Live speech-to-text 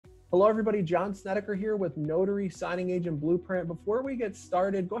Hello everybody, Jon Snedeker here with Notary Signing Agent Blueprint. Before we get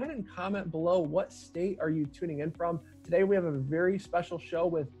started, go ahead and comment below what state are you tuning in from. Today we have a very special show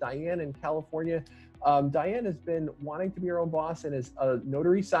with Diane in California. Diane has been wanting to be her own boss and is a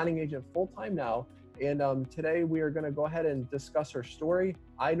Notary Signing Agent full-time now. And today we are going to go ahead and discuss her story.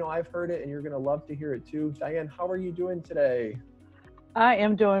 I know I've heard it and you're going to love to hear it too. Diane, how are you doing today? I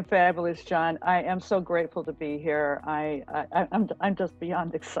am doing fabulous, John. I am so grateful to be here. I'm just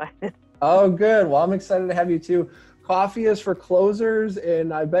beyond excited. Oh, good. Well, I'm excited to have you too. Coffee is for closers,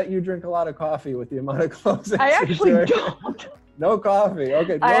 and I bet you drink a lot of coffee with the amount of closings. I actually don't. No coffee.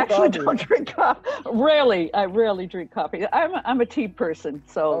 Okay. No I actually coffee. don't drink coffee. I rarely drink coffee. I'm a tea person,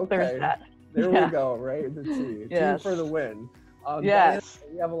 so Okay. there's that. There Yeah. we go. Right. The tea. Yes. Tea for the win. Yes.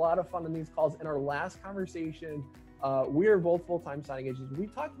 Diane, we have a lot of fun in these calls. In our last conversation, we are both full-time signing agents. We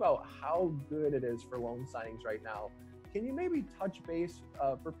talked about how good it is for loan signings right now. Can you maybe touch base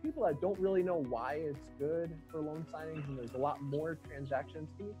for people that don't really know why it's good for loan signings and there's a lot more transactions?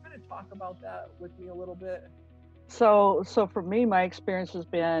 Can you kind of talk about that with me a little bit? So for me, my experience has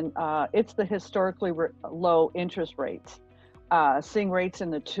been it's the historically low interest rates. Seeing rates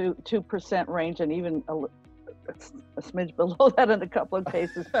in the 2% range and even a smidge below that in a couple of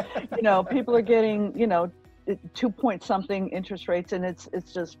cases. People are getting 2 point something interest rates, and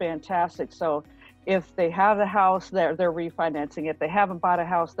it's just fantastic. So if they have a house, they're refinancing. If they haven't bought a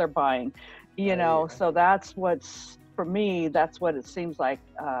house, they're buying. So that's what's, for me, that's what it seems like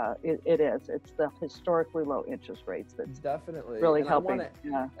it is. It's the historically low interest rates that's definitely really and helping.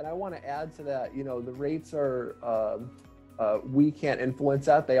 I want to add to that, the rates are we can't influence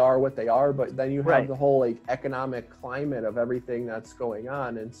that. They are what they are, but then you have the whole economic climate of everything that's going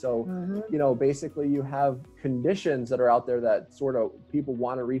on. And so, basically you have conditions that are out there that sort of people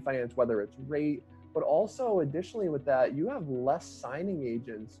want to refinance, whether it's rate, but also additionally with that, you have less signing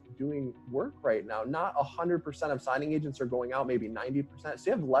agents doing work right now. Not 100% of signing agents are going out, maybe 90%. So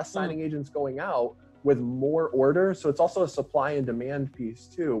you have less signing agents going out with more orders. So it's also a supply and demand piece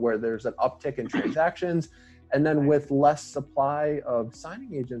too, where there's an uptick in transactions. And then with less supply of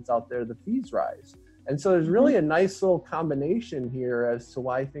signing agents out there, the fees rise. And so there's really a nice little combination here as to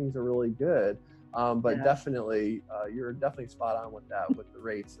why things are really good. Definitely, you're definitely spot on with that, with the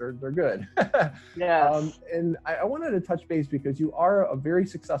rates. They're good. Yes. And I wanted to touch base because you are a very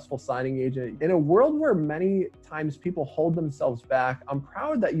successful signing agent. In a world where many times people hold themselves back, I'm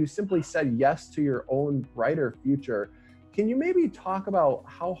proud that you simply said yes to your own brighter future. Can you maybe talk about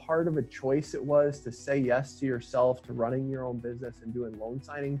how hard of a choice it was to say yes to yourself, to running your own business and doing loan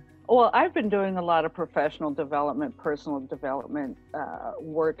signing? Well, I've been doing a lot of professional development, personal development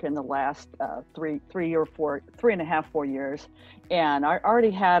work in the last 3.5, 4 years. And I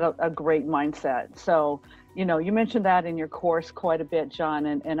already had a great mindset. So, you mentioned that in your course quite a bit, John,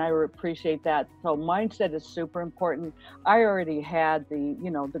 and I appreciate that. So mindset is super important. I already had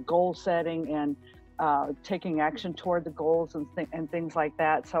the goal setting and taking action toward the goals and things like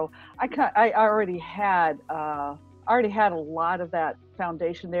that. So I already had a lot of that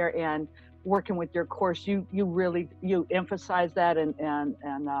foundation there. And working with your course, you really emphasize that and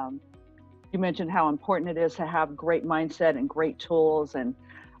you mentioned how important it is to have great mindset and great tools and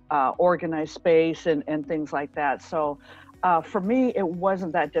organized space and things like that. So for me, it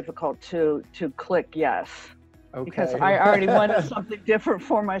wasn't that difficult to click yes. Okay. Because I already wanted something different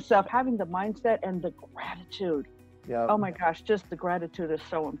for myself. Having the mindset and the gratitude. Yeah. Oh my gosh, just the gratitude is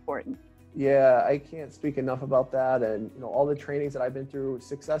so important. Yeah, I can't speak enough about that. And all the trainings that I've been through,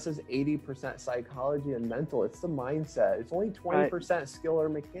 success is 80% psychology and mental. It's the mindset. It's only 20% skill or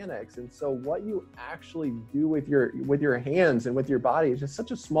mechanics. And so what you actually do with your hands and with your body is just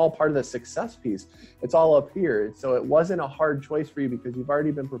such a small part of the success piece. It's all up here. So it wasn't a hard choice for you because you've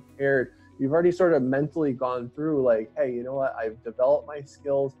already been prepared. You've already sort of mentally gone through hey, you know what? I've developed my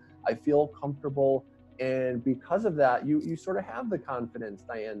skills. I feel comfortable. And because of that, you sort of have the confidence,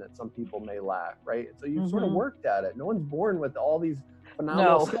 Diane, that some people may lack, right? So you've sort of worked at it. No one's born with all these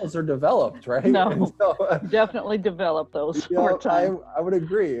phenomenal skills are developed, right? No, so, definitely develop those over time. I would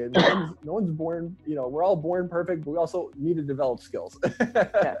agree. And no one's born, we're all born perfect, but we also need to develop skills.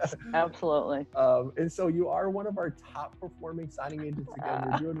 Yes, absolutely. And so you are one of our top performing signing agents again.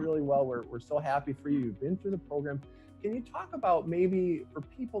 You're doing really well. We're so happy for you. You've been through the program. Can you talk about maybe for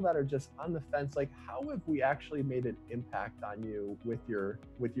people that are just on the fence, how have we actually made an impact on you with your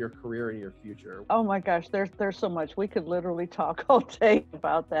career and your future? Oh my gosh, there's so much. We could literally talk all day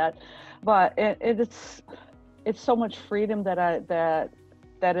about that, but it's so much freedom that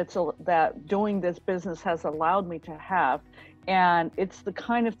doing this business has allowed me to have. And it's the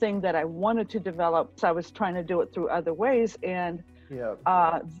kind of thing that I wanted to develop. So I was trying to do it through other ways. And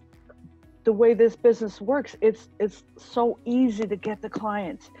the way this business works, it's so easy to get the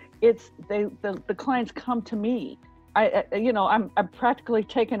clients. The clients come to me. I'm practically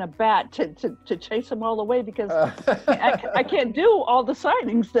taking a bat to chase them all away, because I can't do all the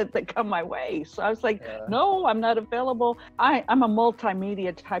signings that come my way. So I was like, no, I'm not available. I'm a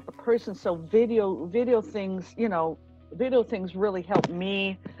multimedia type of person, so video things, video things really help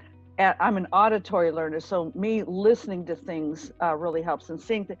me. I'm an auditory learner, so me listening to things really helps, and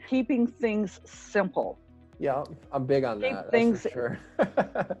keeping things simple. Yeah, I'm big on that. That's for sure.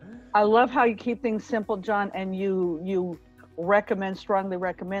 I love how you keep things simple, Jon, and you strongly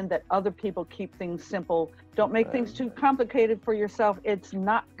recommend that other people keep things simple. Don't make things too complicated for yourself. It's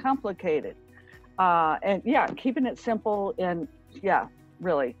not complicated. And yeah, keeping it simple, and yeah,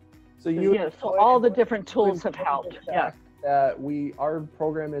 really. So so all the different tools have helped. Yeah. That our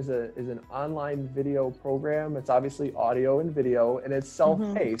program is an online video program. It's obviously audio and video, and it's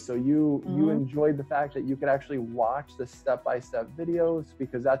self-paced. So you enjoyed the fact that you could actually watch the step-by-step videos,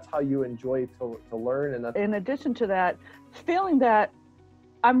 because that's how you enjoy to learn. And in addition to that, feeling that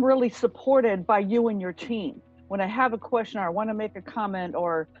I'm really supported by you and your team. When I have a question, or I want to make a comment,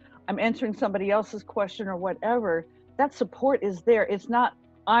 or I'm answering somebody else's question or whatever, that support is there. It's not,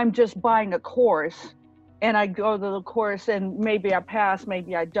 I'm just buying a course and I go to the course and maybe I pass,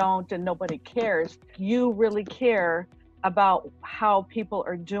 maybe I don't, and nobody cares. You really care about how people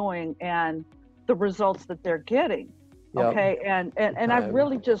are doing and the results that they're getting. Yep. Okay. And I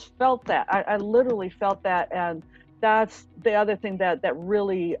really just felt that. I literally felt that. And that's the other thing that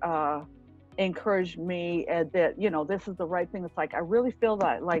really encouraged me, and that, this is the right thing. It's like, I really feel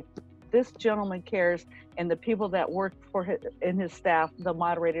that, like, this gentleman cares, and the people that work for his staff, the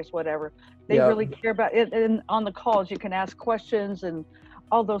moderators, whatever, they really care about it. And on the calls, you can ask questions and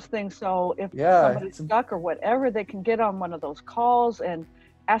all those things. So if somebody's stuck or whatever, they can get on one of those calls and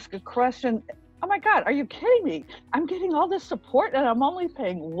ask a question. Oh my God, are you kidding me? I'm getting all this support and I'm only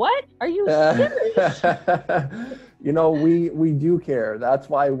paying what? Are you serious? We do care. That's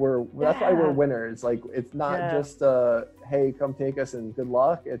why we're winners. Like, it's not just hey, come take us and good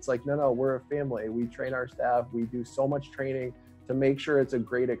luck. It's like, no, we're a family. We train our staff. We do so much training to make sure it's a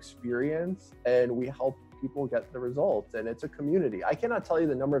great experience, and we help people get the results. And it's a community. I cannot tell you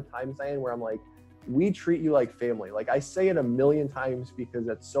the number of times, Diane, where I'm like, we treat you like family. Like, I say it a million times, because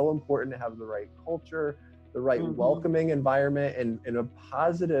it's so important to have the right culture, the right welcoming environment, and a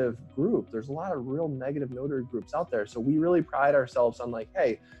positive group. There's a lot of real negative notary groups out there. So we really pride ourselves on, like,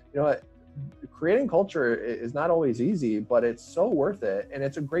 hey, you know what? Creating culture is not always easy, but it's so worth it. And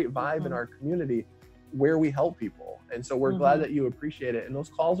it's a great vibe in our community where we help people. And so we're glad that you appreciate it. And those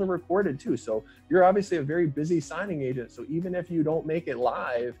calls are recorded too. So you're obviously a very busy signing agent. So even if you don't make it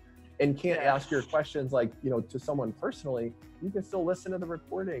live and can't ask your questions, like, to someone personally, you can still listen to the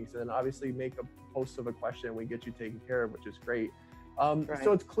recordings and obviously make a post of a question, and we get you taken care of, which is great.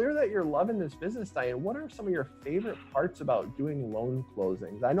 So it's clear that you're loving this business, Diane. What are some of your favorite parts about doing loan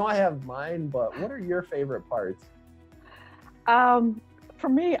closings? I know I have mine, but what are your favorite parts? For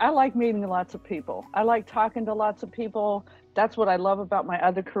me, I like meeting lots of people. I like talking to lots of people. That's what I love about my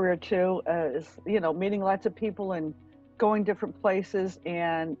other career too, is, meeting lots of people and going different places.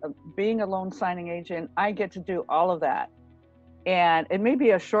 And being a loan signing agent, I get to do all of that. And it may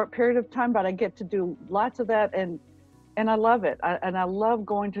be a short period of time, but I get to do lots of that. And I love it. And I love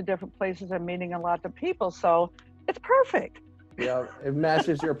going to different places and meeting a lot of people. So it's perfect. Yeah, it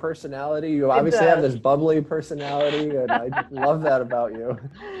matches your personality. You obviously have this bubbly personality, and I just love that about you.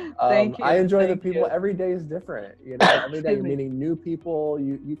 Thank you. I enjoy the people. Every day is different. Every day you're meeting new people.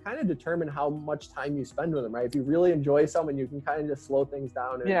 You kind of determine how much time you spend with them, right? If you really enjoy someone, you can kind of just slow things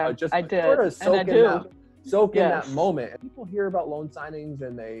down and just sort of soak in that moment. And people hear about loan signings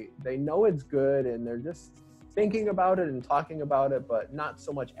and they know it's good, and they're just thinking about it and talking about it, but not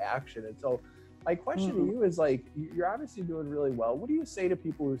so much action. And so my question to you is, like, you're obviously doing really well. What do you say to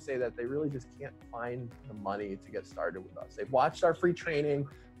people who say that they really just can't find the money to get started with us? They've watched our free training,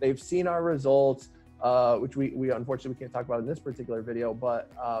 they've seen our results, which we unfortunately can't talk about in this particular video,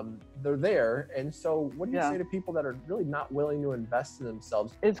 but they're there. And so what do you say to people that are really not willing to invest in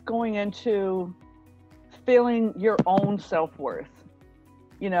themselves? It's going into feeling your own self-worth.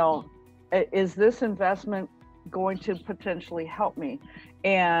 Is this investment going to potentially help me?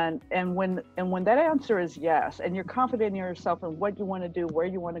 And when that answer is yes, and you're confident in yourself and what you want to do, where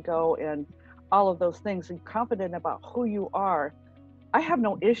you want to go, and all of those things, and confident about who you are, I have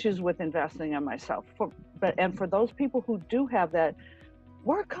no issues with investing in myself. And for those people who do have that,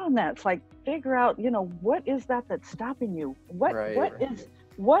 work on that. It's like, figure out, what is that that's stopping you?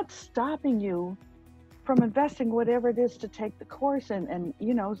 What's stopping you from investing whatever it is to take the course and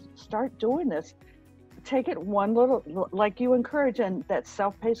you know, start doing this. Take it one little, like you encourage, and that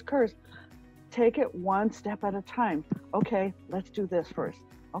self-paced course, take it one step at a time. Okay, let's do this first.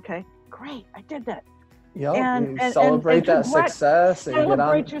 Okay, great, I did that. Yep, and celebrate that success and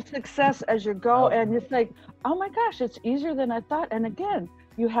celebrate your success as you go. And it's like, oh my gosh, it's easier than I thought. And again,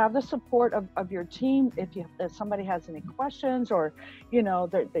 you have the support of your team. If somebody has any questions, or you know,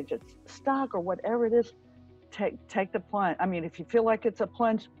 they just stuck or whatever it is, take the plunge. I mean, if you feel like it's a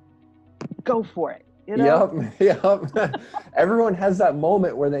plunge, go for it. You know? Yep. Everyone has that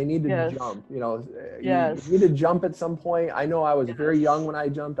moment where they need to jump. You know, you need to jump at some point. I know I was very young when I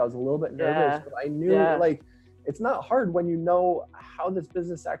jumped. I was a little bit nervous, but I knew like it's not hard when you know how this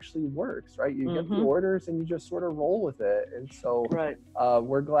business actually works, right? You get the orders and you just sort of roll with it. And so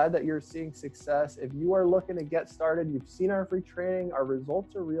we're glad that you're seeing success. If you are looking to get started, you've seen our free training, our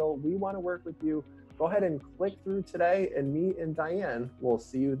results are real. We want to work with you. Go ahead and click through today, and me and Diane will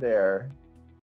see you there.